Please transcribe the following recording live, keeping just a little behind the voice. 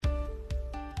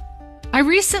I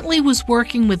recently was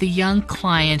working with a young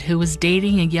client who was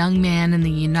dating a young man in the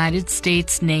United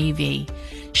States Navy.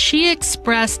 She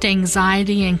expressed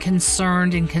anxiety and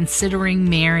concern in considering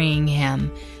marrying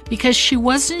him because she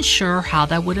wasn't sure how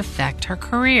that would affect her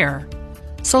career.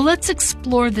 So let's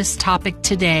explore this topic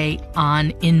today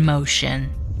on In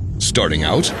Motion. Starting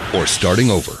out or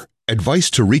starting over? Advice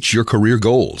to reach your career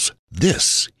goals.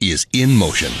 This is In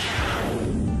Motion.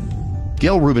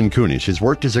 Gail Rubin-Kunish has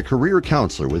worked as a career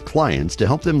counselor with clients to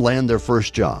help them land their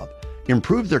first job,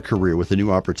 improve their career with a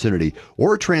new opportunity,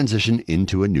 or transition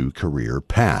into a new career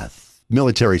path.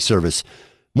 Military service,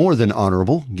 more than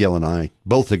honorable. Gail and I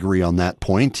both agree on that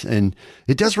point, and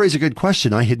it does raise a good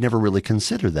question. I had never really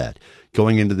considered that.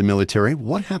 Going into the military,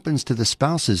 what happens to the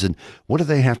spouses, and what do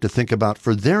they have to think about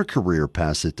for their career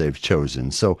paths that they've chosen?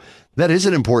 So that is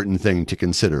an important thing to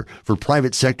consider for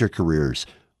private sector careers.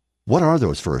 What are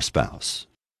those for a spouse?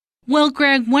 Well,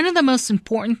 Greg, one of the most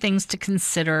important things to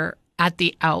consider at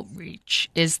the outreach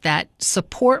is that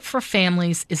support for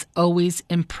families is always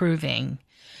improving.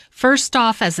 First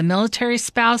off, as a military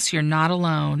spouse, you're not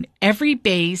alone. Every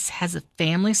base has a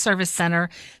family service center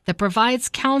that provides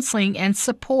counseling and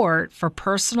support for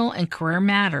personal and career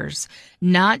matters,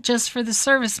 not just for the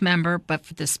service member, but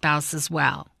for the spouse as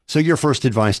well. So your first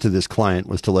advice to this client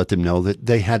was to let them know that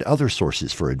they had other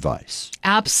sources for advice.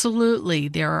 Absolutely.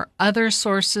 There are other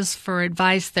sources for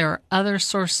advice. There are other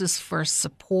sources for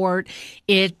support.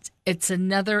 It's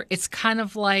kind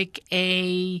of like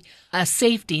a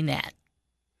safety net.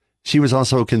 She was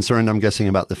also concerned, I'm guessing,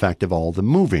 about the fact of all the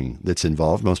moving that's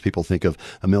involved. Most people think of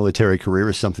a military career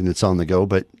as something that's on the go,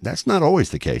 but that's not always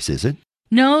the case, is it?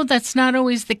 No, that's not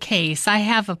always the case. I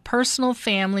have a personal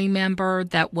family member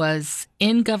that was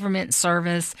in government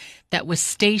service that was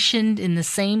stationed in the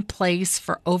same place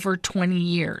for over 20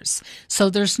 years. So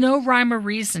there's no rhyme or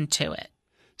reason to it.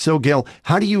 So, Gail,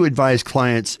 how do you advise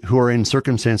clients who are in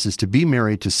circumstances to be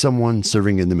married to someone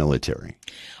serving in the military?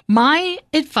 My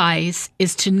advice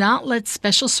is to not let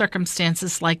special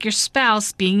circumstances like your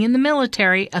spouse being in the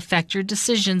military affect your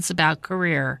decisions about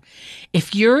career.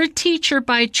 If you're a teacher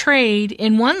by trade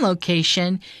in one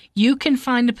location, you can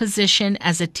find a position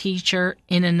as a teacher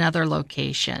in another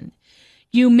location.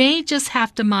 You may just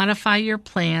have to modify your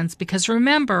plans because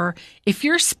remember, if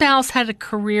your spouse had a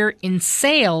career in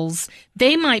sales,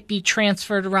 they might be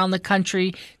transferred around the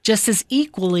country just as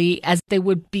equally as they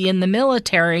would be in the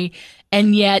military,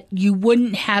 and yet you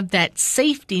wouldn't have that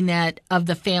safety net of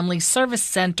the family service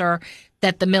center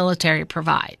that the military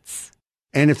provides.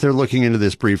 And if they're looking into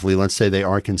this briefly, let's say they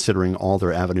are considering all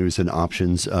their avenues and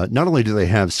options, not only do they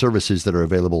have services that are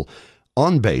available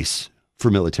on base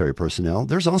for military personnel,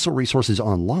 there's also resources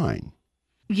online.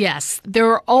 Yes, there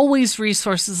are always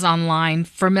resources online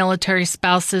for military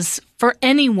spouses, for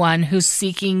anyone who's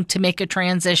seeking to make a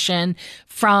transition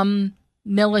from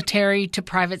military to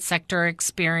private sector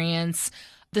experience.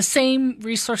 The same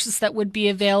resources that would be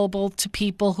available to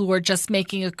people who are just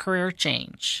making a career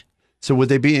change. So would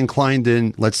they be inclined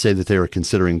in, let's say that they were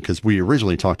considering, because we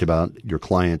originally talked about your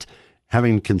client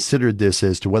having considered this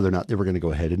as to whether or not they were going to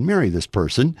go ahead and marry this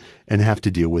person and have to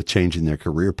deal with changing their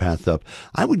career path up.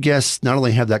 I would guess not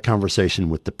only have that conversation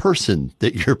with the person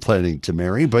that you're planning to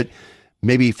marry, but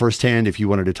maybe firsthand, if you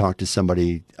wanted to talk to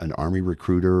somebody, an Army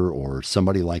recruiter or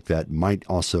somebody like that might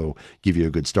also give you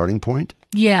a good starting point.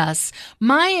 Yes.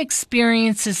 My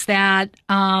experience is that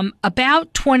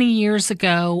about 20 years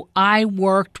ago, I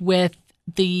worked with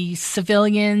the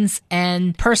civilians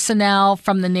and personnel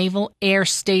from the Naval Air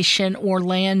Station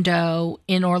Orlando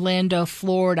in Orlando,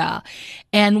 Florida.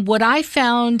 And what I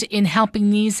found in helping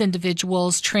these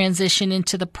individuals transition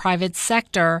into the private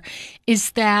sector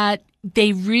is that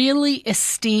they really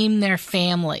esteem their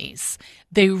families.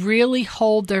 They really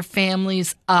hold their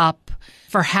families up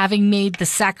for having made the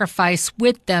sacrifice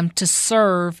with them to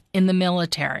serve in the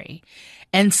military.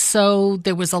 And so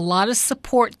there was a lot of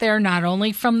support there, not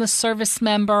only from the service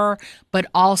member, but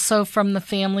also from the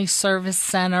family service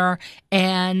center.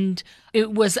 And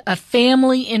it was a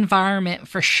family environment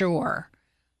for sure.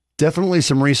 Definitely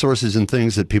some resources and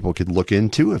things that people could look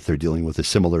into if they're dealing with a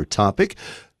similar topic.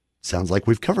 Sounds like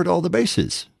we've covered all the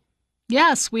bases.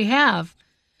 Yes, we have.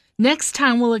 Next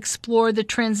time, we'll explore the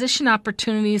transition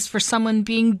opportunities for someone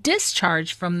being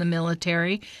discharged from the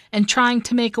military and trying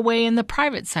to make a way in the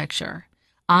private sector.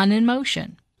 On In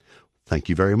Motion. Thank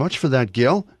you very much for that,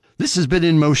 Gail. This has been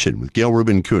In Motion with Gail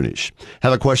Rubin-Kunish.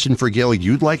 Have a question for Gail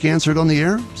you'd like answered on the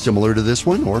air, similar to this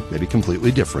one, or maybe completely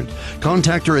different?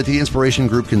 Contact her at the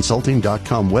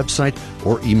inspirationgroupconsulting.com website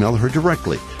or email her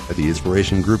directly at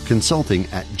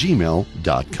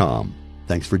theinspirationgroupconsulting@gmail.com.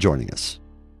 Thanks for joining us.